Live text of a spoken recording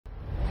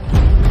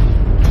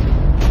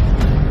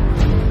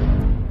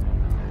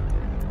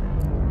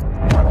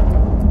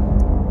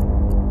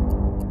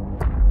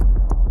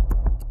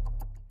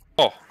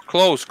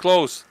Close,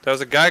 close.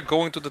 There's a guy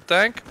going to the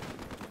tank.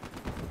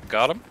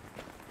 Got him.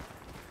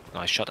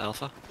 Nice shot,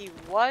 Alpha. He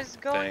was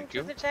going Thank to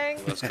you. the tank.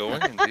 He was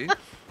going, indeed.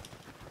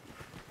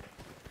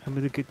 I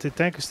mean, the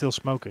tank is still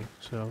smoking,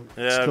 so it's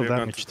Yeah, still we're going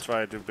damaged. to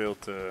try to build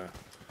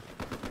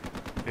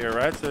here,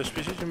 right?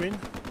 Species, you mean?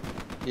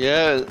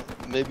 Yeah,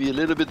 maybe a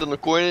little bit on the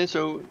corner,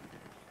 so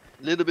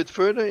a little bit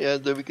further. Yeah,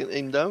 then we can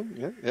aim down.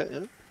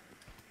 Yeah.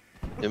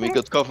 And we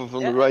got cover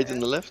from the right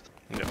and the left.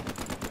 Yeah.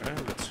 Okay,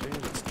 let's see.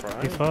 Let's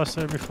try. Be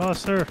faster, be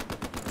faster.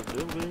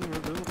 We're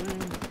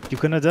building. You're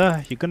gonna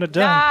die, you're gonna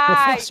die. Go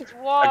Nice faster.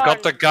 one. I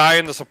got the guy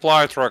in the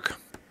supply truck.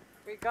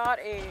 We got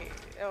a.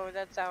 Oh,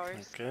 that's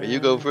ours. Okay. You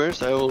go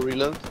first. I will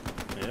reload.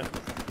 Yeah.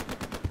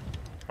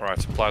 Alright,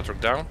 supply truck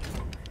down.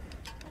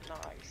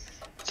 Nice.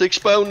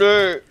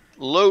 6-pounder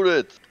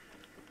loaded.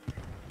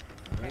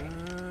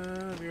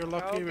 We're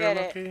lucky. Go We're get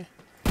it. lucky.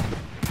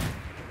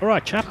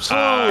 Alright, chaps.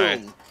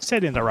 Alright. Stay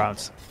in the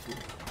rounds.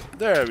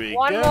 There we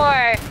One go.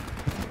 more.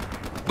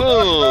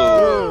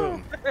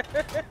 Boom.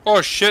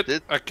 Oh shit,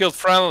 Dit- I killed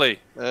friendly.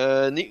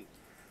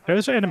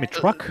 There's an enemy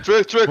truck.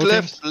 Truck Moving.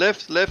 left.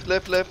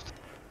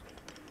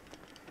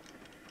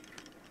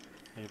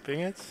 Can you ping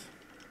it?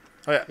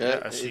 Oh yeah, Yeah,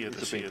 I see it. it's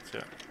I a see ping. it.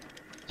 Yeah.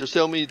 Just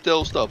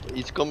tell stop.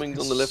 He's coming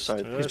on the left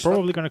side. He's Stop.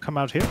 probably gonna come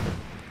out here.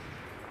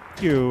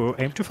 You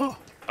aim too far.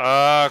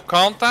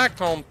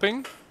 Contact on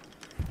ping.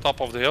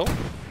 Top of the hill.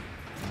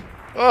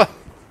 Oh,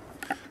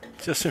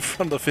 just in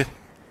front of it.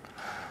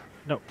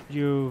 No,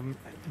 you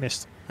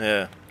missed.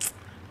 Yeah.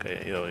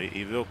 Okay,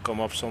 he will come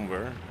up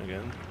somewhere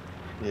again.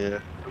 Yeah,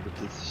 but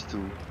this is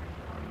too.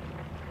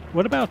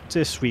 What about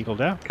this vehicle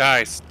there?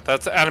 Guys,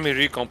 that's the enemy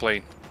recon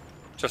plane.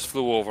 Just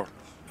flew over.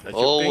 At your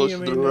Almost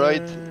ping, to you the mean,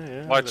 right.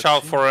 yeah, Watch let's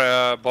out see. for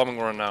a bombing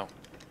run now.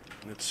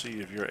 Let's see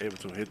if you're able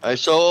to hit. I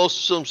saw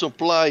also some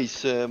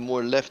supplies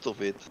more left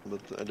of it,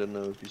 but I don't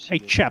know if you see. Hey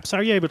them. chaps,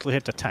 are you able to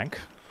hit the tank?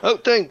 Oh,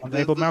 tank! On the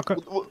label marker?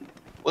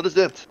 What is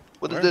that?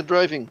 What is Where? that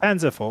driving?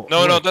 Panzerful.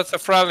 No, that's a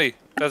friendly.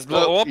 That's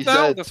blow up he's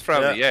now? dead. That's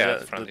friendly. Yeah,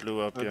 it's that friendly. blew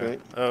up. Okay.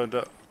 Yeah. Oh,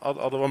 the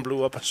other one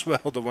blew up as well.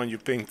 The one you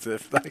pinged,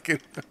 like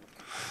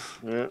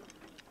Yeah.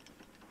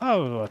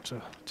 Oh, what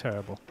a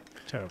terrible.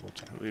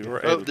 we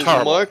were Oh, able. there's To, a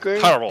Terrible. marker.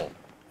 Terrible.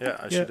 yeah,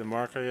 I see Yeah. the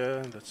marker.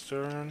 Yeah, let's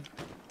turn.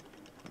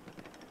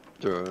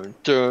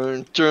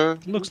 Turn.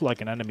 Looks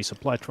like an enemy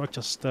supply truck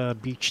just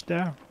beached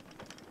there.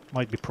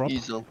 Might be prop.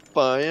 He's on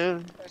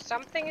fire. So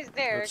something is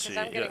there Let's because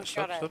see. I'm getting Yeah,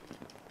 shot stop, at.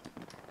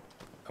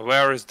 stop.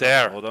 Where is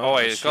there? Hold on, Oh,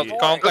 wait, let's it's got see.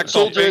 contact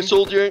on ping.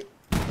 Soldier.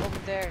 Over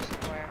there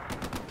somewhere.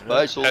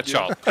 Bye, soldier.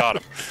 Headshot. Got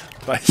him.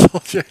 By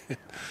soldier.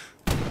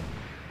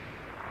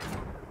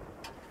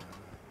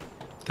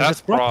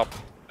 That's prop? prop.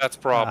 That's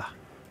prop. Ah.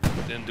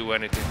 Didn't do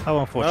anything. How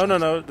unfortunate.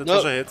 No. That No.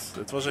 was a hit.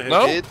 That was a hit.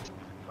 No? Hit.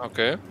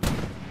 Okay.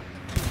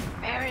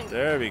 Baron.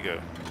 There we go.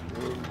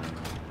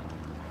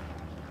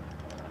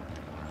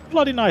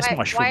 Bloody nice Why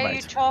mushroom, are you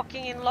mate.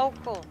 talking in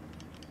local,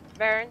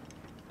 Baron?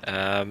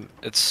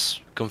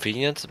 It's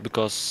convenient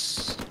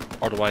because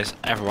otherwise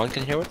everyone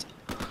can hear it.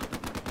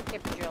 Yeah,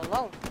 but you're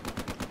alone.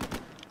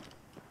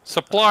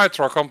 Supply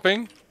truck on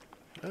ping.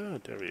 Oh,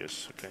 there he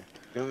is. Okay.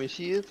 Can we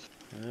see it?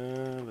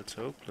 Let's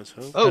hope. Let's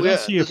hope. Oh don't yeah,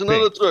 see a there's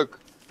another ping. truck.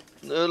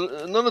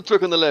 Another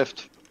truck on the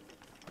left.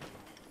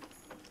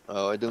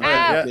 Oh, I don't Ah.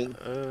 have Yeah. the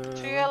ping.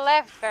 To your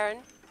left, Baron.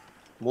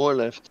 More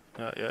left.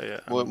 Yeah.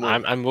 More.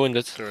 I'm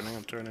wounded.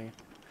 I'm turning.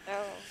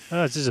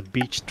 Oh, This is a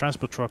beach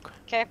transport truck.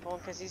 careful,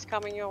 because he's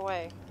coming your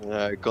way.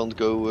 Yeah, I can't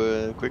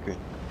go quicker.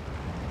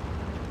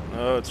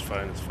 No, it's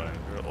fine. It's fine.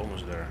 We're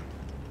almost there.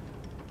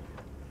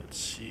 Let's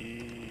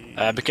see.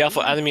 Be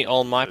careful, enemy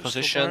on my Stop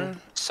position, there.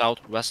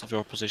 southwest of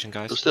your position,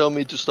 guys. Just tell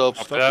me to stop.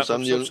 Stop, because stop,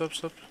 I'm the stop,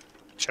 stop, stop.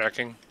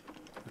 Checking.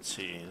 Let's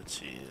see. Let's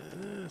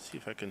see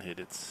if I can hit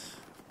it.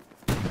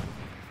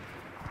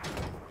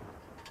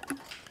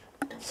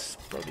 It's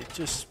probably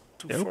just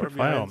too They far opened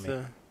fire on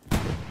behind.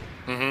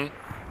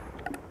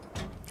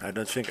 Mm-hmm. I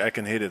don't think I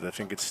can hit it. I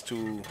think it's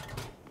too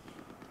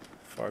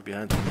far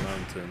behind the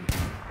mountain.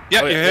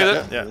 Yeah, Oh, you yeah, hit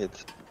yeah, it. yeah.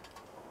 Hit.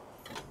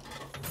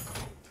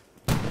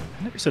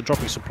 Enemies are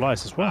dropping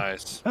supplies as well.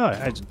 Nice. Oh,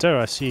 there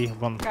I see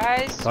one.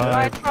 Guys, Five,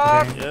 right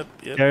truck. okay.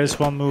 Yep. There's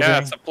one moving.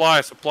 Yeah,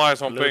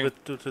 supplies A on little ping.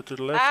 bit to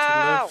the left.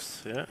 Ow!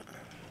 To the left. Yeah.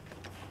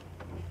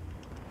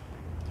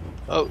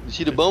 Oh, you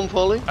see the bomb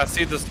falling? I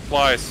see the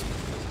supplies.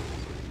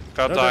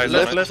 Got No, eyes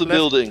left on of it. the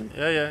building.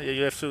 Yeah.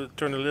 You have to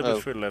turn a little Oh.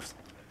 bit further left.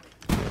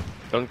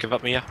 Don't give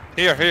up, Mia.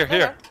 Here.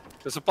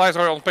 The supplies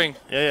are on ping.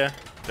 Yeah.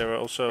 There were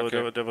also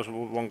Okay. there was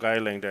one guy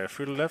laying there.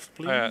 Further left,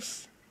 please. yeah.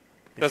 If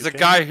There's you a can.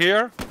 guy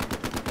here.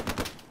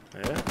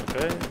 Yeah.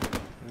 Okay.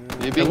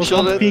 You're being was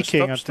shot one at. peek.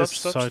 Peeking Stop. at this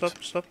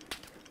side. Stop.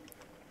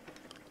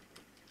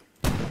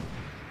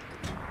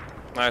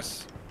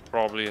 Nice.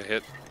 Probably a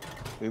hit.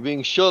 We're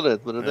being shot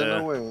at, but I don't Yeah.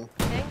 know where.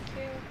 Thank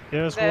you.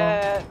 There's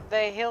one. The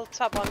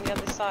hilltop on the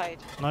other side.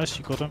 Nice,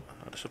 you got him.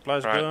 The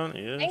supplies Right. gone.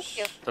 Yes. Thank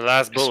you. The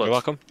last You're bullet.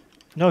 welcome.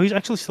 No, he's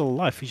actually still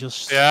alive. He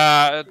just.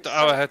 Yeah,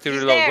 I had to He's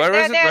reload. there, Where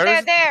there, is it? there, Where there,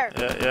 is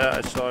it? there. Yeah.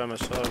 I saw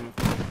him.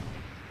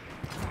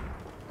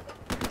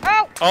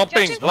 Oh! On just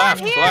ping, in front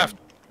left, here. left.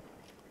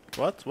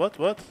 What?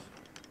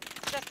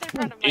 Just in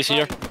front of my He's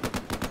here. body.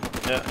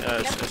 Yeah,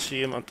 yeah, I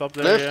see him on top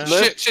there. Left, Yeah.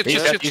 left. Shit, He's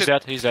shit, dead, shit, he's shit.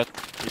 dead, he's dead.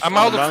 He's I'm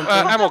on out the of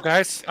mountain. ammo,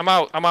 guys.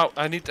 I'm out.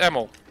 I need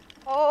ammo.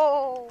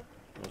 Oh.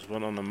 There's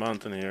one on the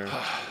mountain here.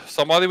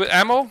 Somebody with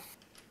ammo?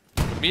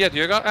 Mia, do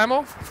you got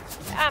ammo?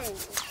 I'm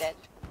dead.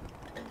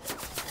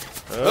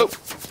 Oh,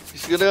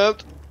 he's getting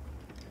out.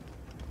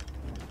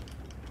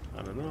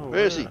 I don't know.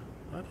 Where is he?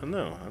 I don't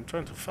know. I'm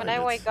trying to find When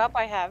I it. wake up,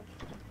 I have.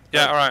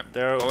 Yeah, alright.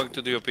 They're Going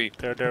to the OP.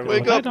 they're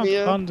Wake What I up, don't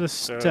Mia.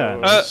 understand. is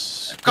why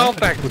are they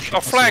Contact! pushing On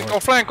us so flank, hard?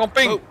 on flank, on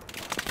ping! Oh.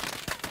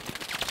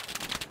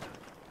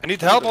 I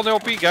need help on the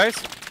OP, guys.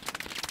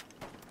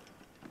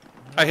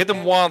 I hit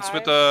him once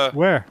with the...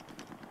 Where?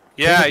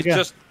 Yeah, it he again.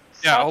 just...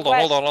 Yeah, hold on.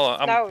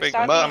 I'm No, ping.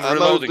 south- I'm I'm out of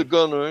reloading. the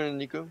gunner,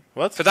 Nico.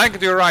 what? Verdanken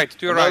to your right,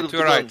 to your I'm out right, of to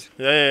the your gun. right.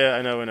 Yeah,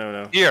 I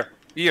know.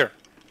 Here.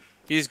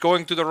 He's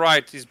going to the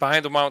right. He's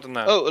behind the mountain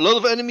now. Oh, a lot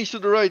of enemies to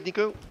the right,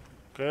 Nico.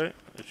 Okay,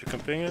 if you can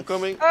ping I'm it.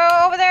 coming.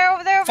 Oh, over there,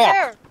 over there, over Fuck.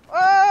 there.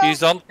 Oh.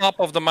 He's on top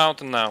of the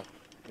mountain now.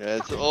 Yeah,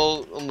 it's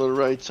all on the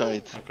right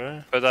side.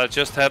 Okay. But I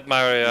just had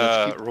my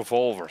Let's keep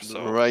revolver, The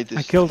so right is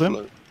I killed him.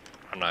 slow.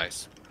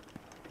 nice.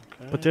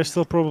 Okay. But there's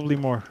still probably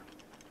more.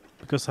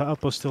 Because the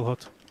outpost is still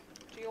hot.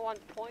 Do you want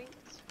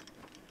points?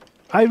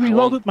 I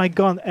reloaded my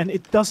gun and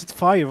it doesn't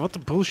fire. What the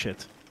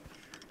bullshit.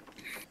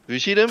 Do you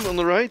see them on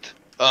the right?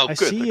 Oh, I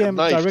good. see got him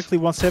knifed. directly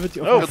 170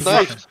 of Oh, my Got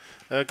position.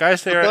 knifed.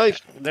 Guys, Got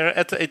knifed. they're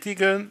at the AT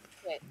gun.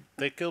 Shit.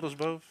 They killed us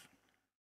both.